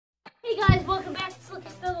Hey guys, welcome back to Slick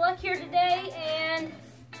Spill the Luck here today, and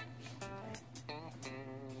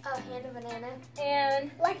Hand of Banana.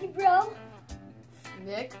 And Lucky Bro.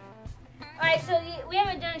 Nick. Alright, so we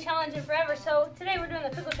haven't done a challenge in forever, so today we're doing the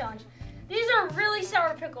pickle challenge. These are really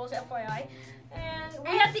sour pickles, FYI, and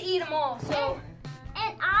we have to eat them all, so...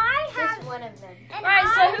 And I have... Just one of them. Alright,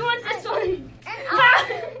 so who wants this one?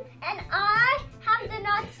 And I have the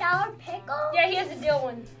not sour pickle? Yeah, he has a dill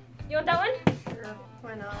one. You want that one? Sure.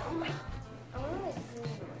 Why not? I want to see.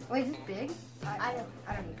 Wait, is this big? I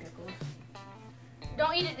don't eat pickles.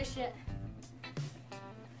 Don't eat it just yet.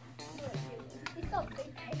 It's a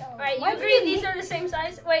big pickle. Alright, you agree these are the same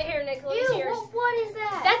size? Wait, here, Nick, let me see yours. What is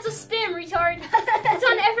that? That's a stem, retard. It's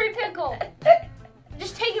on every pickle.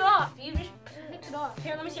 Just take it off. You just pick it off.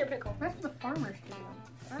 Here, let me see your pickle. That's the farmer's do.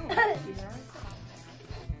 I don't want to do that.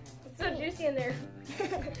 It's so juicy in there.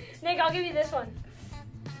 Nick, I'll give you this one.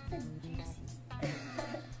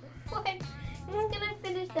 What? I'm just gonna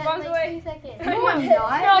finish that Wrong in like way. 2 seconds. No, I'm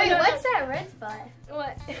not. No, Wait, no, what's that red spot?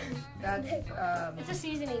 What? That's, It's a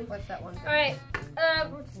seasoning. what's that one? Alright,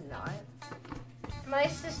 It's not. my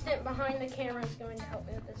assistant behind the camera is going to help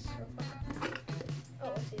me with this real quick. Oh,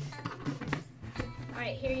 let's see.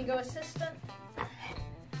 Alright, here you go, assistant.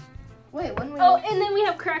 Wait, when we... Oh, and then we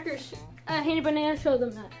have crackers. Handy Banana, show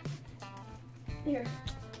them that. Here,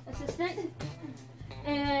 assistant.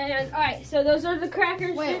 And alright, so those are the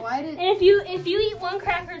crackers. Wait, why did... And if you eat one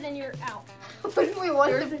cracker, then you're out. when we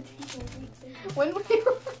want to... When we...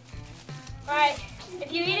 Alright,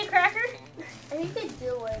 if you eat a cracker, I think they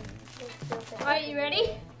do one. alright, you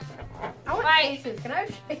ready? I want Alright. faces. Can I have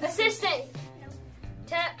faces? Assistant.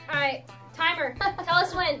 Alright, timer. Tell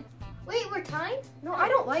us when. Wait, we're timed? No, I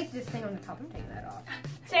don't like this thing on the top. I'm taking that off.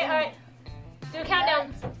 Say, alright. Do a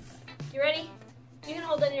countdown. You ready? You can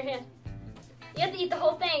hold it in your hand. You have to eat the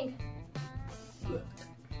whole thing. Ew.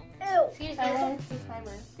 Excuse I me. want to see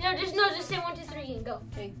timer. Just say 1, 2, 3 and go.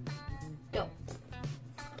 Okay. Go.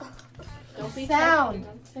 Don't be sound.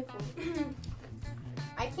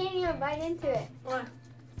 I can't even bite into it. One.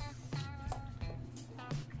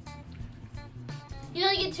 You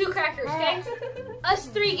only get 2 crackers, okay? Us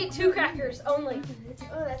 3 get 2 crackers only.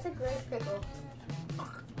 Oh, that's a great pickle.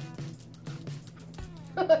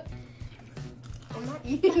 I'm not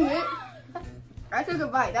eating it. I took a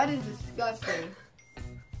bite. That is disgusting.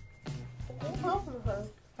 Have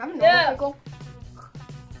a normal pickle.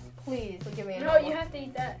 Please, look at me. No, you have to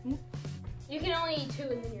eat that. You can only eat 2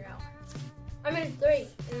 and then you're out. I mean 3 and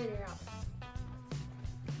then you're out.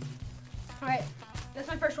 Alright, that's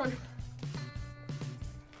my first one.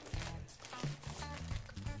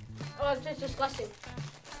 Oh, it's just disgusting.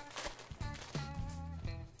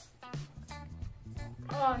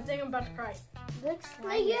 Oh, I think I'm about to cry. Looks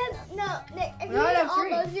like it. No, Nick, if you No, I eat have all 3.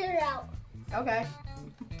 those, you're out. Okay.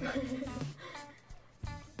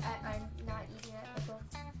 I'm not eating that pickle.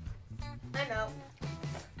 I'm out.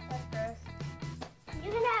 That's gross.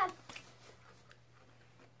 You can have.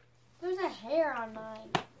 There's a hair on mine.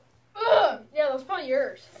 Ugh! Yeah, that's probably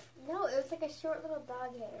yours. No, it was like a short little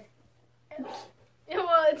dog hair. Yeah,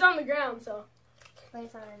 well, it's on the ground, so.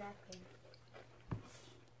 Place on a napkin.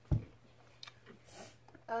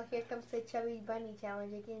 Oh, here comes the chubby bunny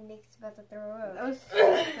challenge again. Nick's about to throw up.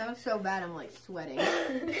 That was so bad. I'm like sweating.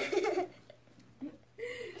 I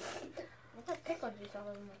got pickle juice all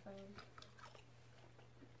over my phone.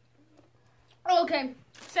 Oh, okay.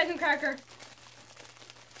 Second cracker.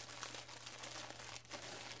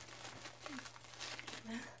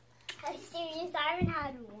 I'm serious. I haven't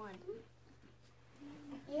had one.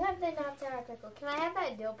 You have the not sour pickle. Can I have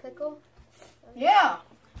that dill pickle? Yeah.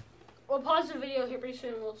 We'll pause the video here pretty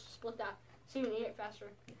soon. We'll split that so you can eat it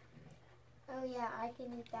faster. Oh yeah, I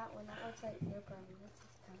can eat that one. That looks like milk on it. Let's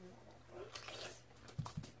just cover that up.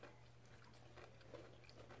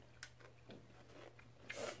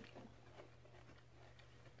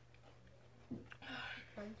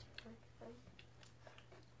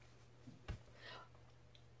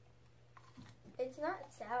 It's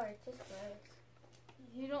not sour, it's just gross.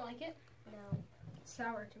 You don't like it? No. It's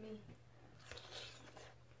sour to me.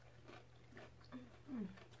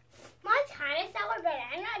 Mine's kind of sour, but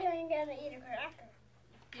I'm not even gonna eat a cracker.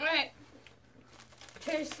 Alright.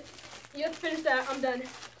 Cheers. You have to finish that. I'm done.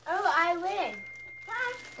 Oh, I win.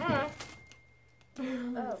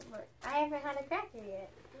 Mm. Oh, look, I haven't had a cracker yet.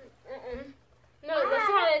 No, that's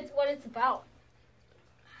not what it's about.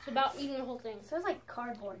 It's about eating the whole thing. It smells like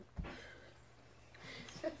cardboard.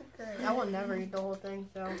 I will never eat the whole thing.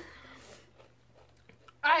 So.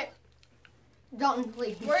 Alright. Dalton,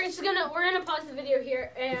 please. We're gonna pause the video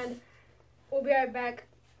here and we'll be right back.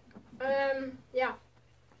 Yeah.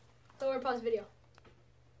 So we're gonna pause the video.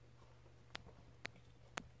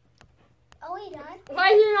 Why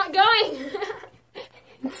is it not going?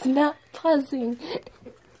 It's not pausing.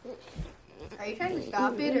 Are you trying to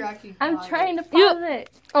stop it or actually? I'm pause trying it? to pause it.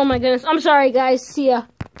 Oh my goodness. I'm sorry, guys. See ya.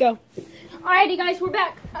 Go. Alrighty, guys. We're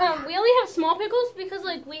back. We only have small pickles because,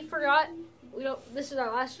 like, we forgot. This is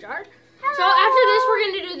our last jar. Hello. So after this, we're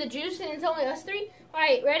going to do the juice, and it's only us three.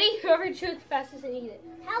 Alright, ready? Whoever chews the fastest and eat it.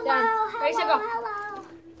 Hello, Done. hello, Ready, set, go. hello.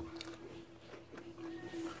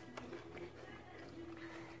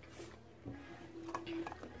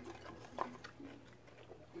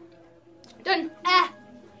 Done. I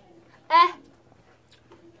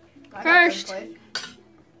got First. third place.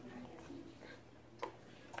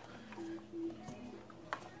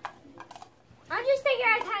 I'm just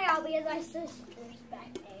figuring out how because my sister's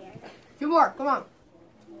back there. 2 more. Come on.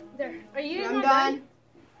 There. Are you I'm not done.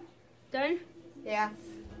 Done? Yeah.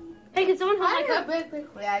 Hey, can someone hold my cup?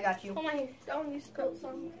 Yeah, I got you. Hold my hand. Oh, you spilled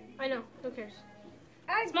some. I know. Who cares?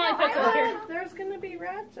 I It's my pickle up here. There's gonna be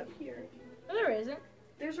rats up here. No, there isn't.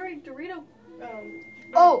 There's already Dorito.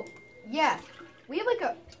 Oh, yeah. We have like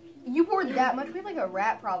a. You poured that much. We have like a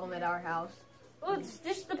rat problem at our house. Well, it's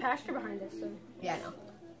just the pasture behind us. So. Yeah, I know.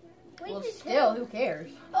 We Well, just still, who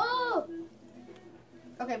cares? Oh,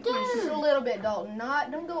 Okay, please, just a little bit, Dalton.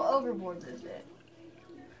 Don't go overboard with it.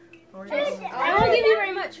 Or just- I won't give you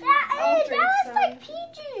very much. I'll that drink was some. like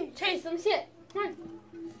peaches. Chase, let me see it. Come on.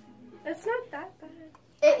 It's not that bad.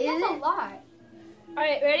 It That's a is. lot.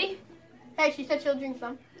 Alright, ready? Hey, she said she'll drink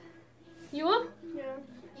some. You will? Yeah.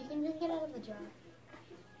 You can drink it out of the jar.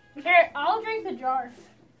 Here, I'll drink the jar.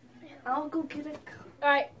 I'll go get a cup.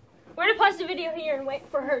 Alright, we're gonna pause the video here and wait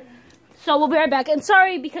for her. So we'll be right back. And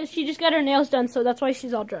sorry, because she just got her nails done, so that's why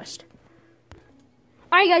she's all dressed.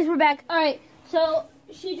 Alright, guys, we're back. Alright, so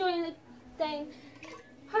she joined the thing.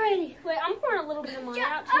 Alrighty, wait, I'm pouring a little bit of mine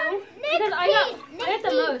out too. Because I got the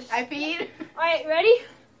most. I peed. Alright, ready?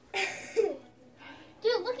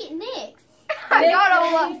 Dude, look at Nick's. I got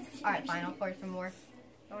a lot. Alright, fine, I'll pour some more.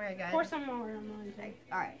 Don't worry, guys. Pour some more on mine.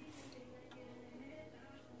 Alright.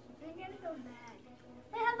 I'm gonna go back.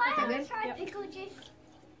 Hey, have I Okay, ever good? tried Yep. pickle juice?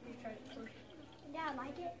 Yeah, I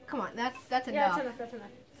like it. Come on, that's Yeah, enough. that's enough, that's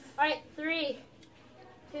enough. Alright, 3,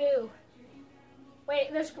 2.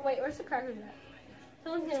 Wait, where's the crackers at?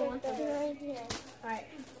 Someone's gonna want them. Right here. Alright.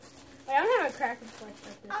 Wait, I'm gonna have a cracker slice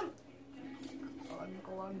like this.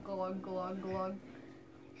 Glug, glug, glug, glug.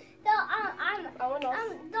 So, I'm Oh,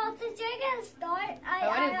 no. since you're gonna start, I Oh, it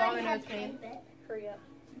is already vomit have notes, Kane. tried it. Hurry up.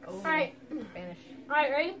 Oh, Alright. Spanish.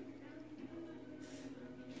 Alright, ready?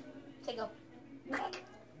 Say go.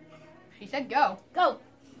 She said go. Go!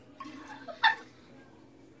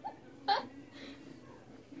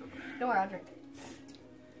 Don't worry, I'll drink.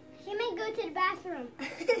 He may go to the bathroom.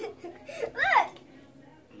 Look!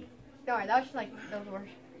 Don't worry, that was just like, that was worse.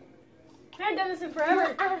 I haven't done this in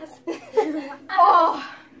forever.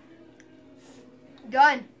 Oh!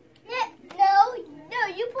 Done. No,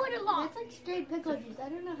 you poured a lot. That's like straight pickle juice. I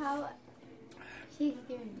don't know how she's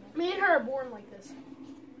doing that. Me and her are born like this.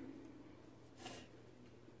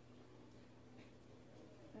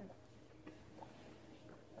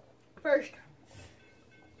 First.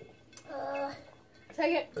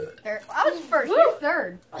 Second. Third. I was first. Woo! You're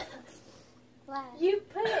third. You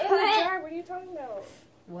put it in the jar. What are you talking about?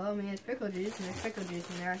 Well, I mean, it's pickle juice, and there's pickle juice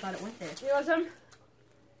in there. I thought it went there. You want some?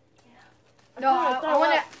 No, I'm gonna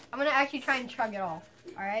throw I'm gonna actually try and chug it all.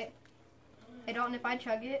 All right. Hey, Dalton, if I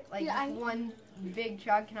chug it, like Yeah, just one big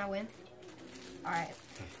chug, can I win? All right.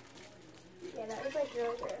 Yeah, that was like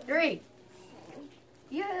really good. 3.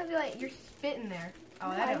 You have to be like you're spitting there. Oh,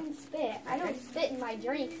 I that don't spit. I don't spit in my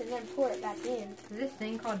drinks and then pour it back in. this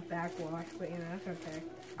thing called backwash, but you know that's okay.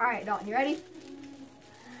 All right, Dalton, you ready?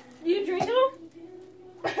 Do you drink it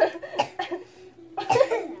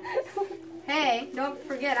Hey, don't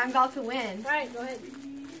forget, I'm about to win. Alright, go ahead.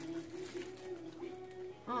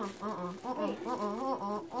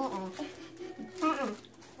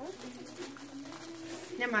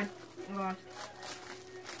 Never mind. I lost.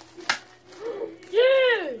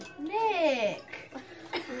 Dude! Nick!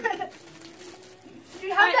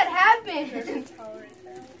 Dude, how'd that happen?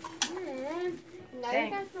 Now Dang.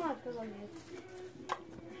 you guys know what pickle juice.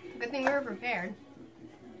 Good thing we were prepared.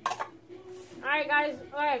 Alright, guys.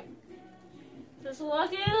 Alright. Just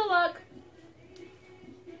look at the look.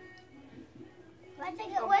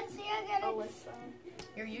 What's your gonna? Alyssa.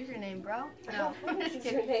 Your username, bro? No. I'm just What's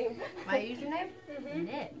your kidding. name? My username? Mm-hmm.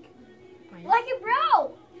 Nick. My Like it,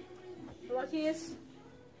 bro. Luckiest.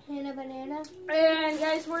 Hannah banana. And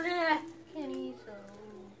guys, we're gonna Kenny.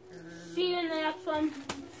 see you in the next one.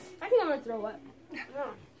 I think I'm gonna throw up.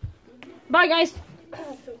 Bye, guys.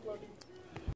 Food loaded.